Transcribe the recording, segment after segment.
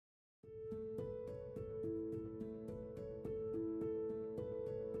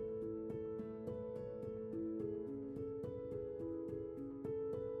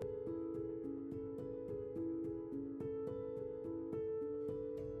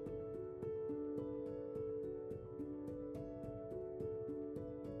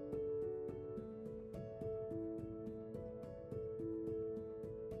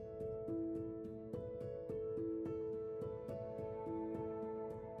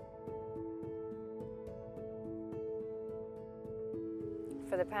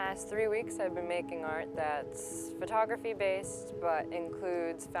For the past 3 weeks I've been making art that's photography based but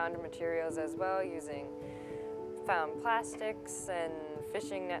includes found materials as well, using found plastics and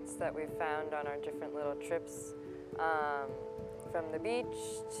fishing nets that we've found on our different little trips, from the beach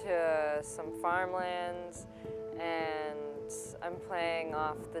to some farmlands, and I'm playing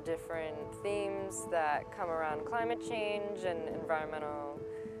off the different themes that come around climate change and environmental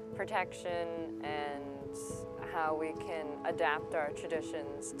protection, and how we can adapt our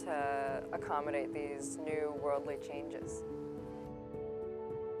traditions to accommodate these new worldly changes.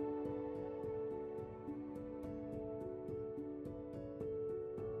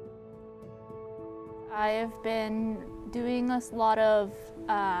 I have been doing a lot of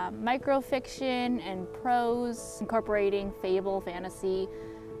microfiction and prose, incorporating fable, fantasy.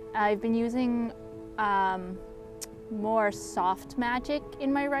 I've been using more soft magic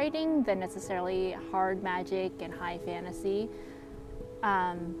in my writing than necessarily hard magic and high fantasy,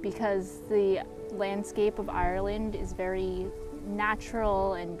 because the landscape of Ireland is very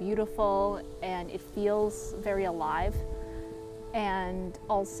natural and beautiful, and it feels very alive. And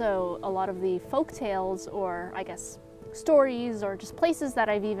also a lot of the folk tales, or I guess stories, or just places that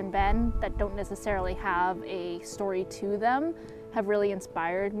I've even been that don't necessarily have a story to them, have really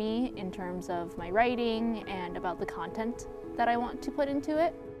inspired me in terms of my writing and about the content that I want to put into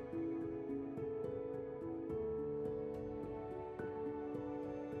it.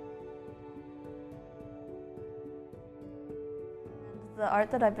 The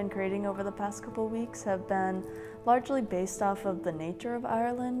art that I've been creating over the past couple weeks have been largely based off of the nature of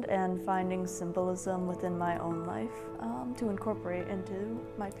Ireland and finding symbolism within my own life to incorporate into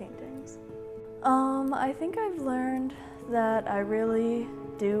my paintings. I think I've learned that I really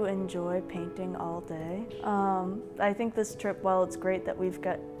do enjoy painting all day. I think this trip, while it's great that we've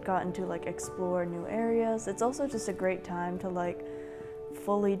gotten to explore new areas, it's also just a great time to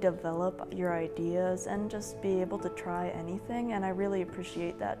fully develop your ideas and just be able to try anything, and I really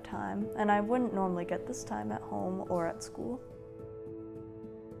appreciate that time. And I wouldn't normally get this time at home or at school.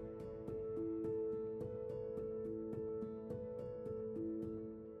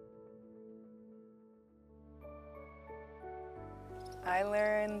 I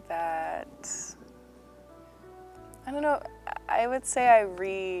learned that, I don't know, I would say I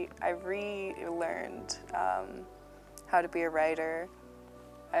relearned how to be a writer.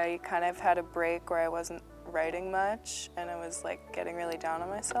 I kind of had a break where I wasn't writing much and I was getting really down on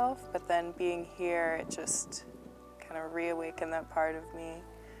myself, but then being here, it just kind of reawakened that part of me.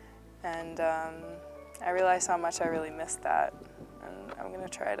 And I realized how much I really missed that, and I'm going to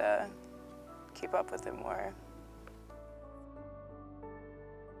try to keep up with it more.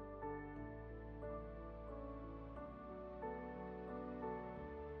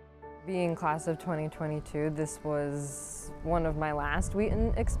 Being class of 2022, this was one of my last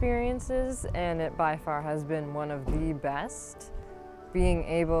Wheaton experiences, and it by far has been one of the best. Being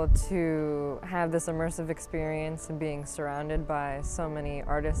able to have this immersive experience and being surrounded by so many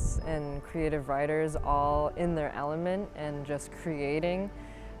artists and creative writers all in their element and just creating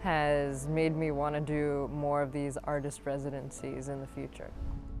has made me want to do more of these artist residencies in the future.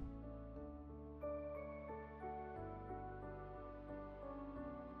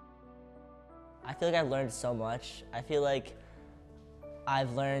 I feel like I've learned so much. I feel like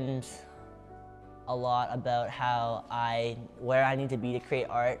I've learned a lot about where I need to be to create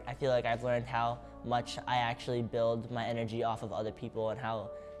art. I feel like I've learned how much I actually build my energy off of other people, and how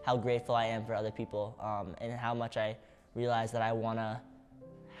grateful I am for other people, and how much I realize that I want to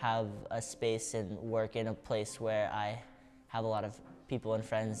have a space and work in a place where I have a lot of people and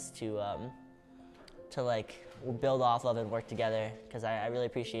friends to build off of and work together, because I really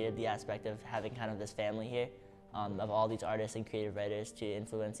appreciated the aspect of having kind of this family here, of all these artists and creative writers to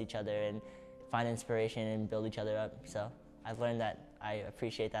influence each other and find inspiration and build each other up. So I've learned that I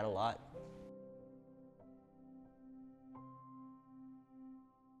appreciate that a lot.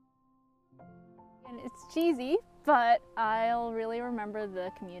 And it's cheesy, but I'll really remember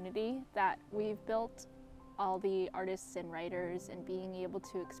the community that we've built, all the artists and writers, and being able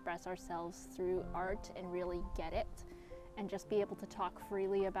to express ourselves through art and really get it, and just be able to talk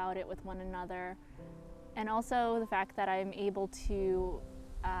freely about it with one another. And also the fact that I'm able to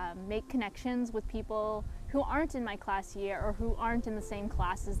make connections with people who aren't in my class year or who aren't in the same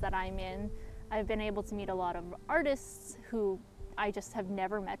classes that I'm in. I've been able to meet a lot of artists who I just have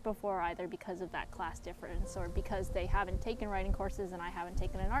never met before, either because of that class difference or because they haven't taken writing courses and I haven't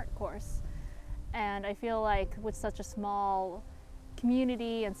taken an art course. And I feel like with such a small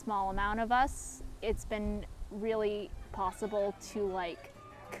community and small amount of us, it's been really possible to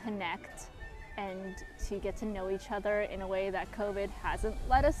connect and to get to know each other in a way that COVID hasn't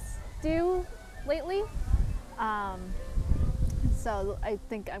let us do lately. So I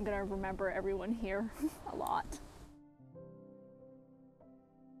think I'm gonna remember everyone here a lot.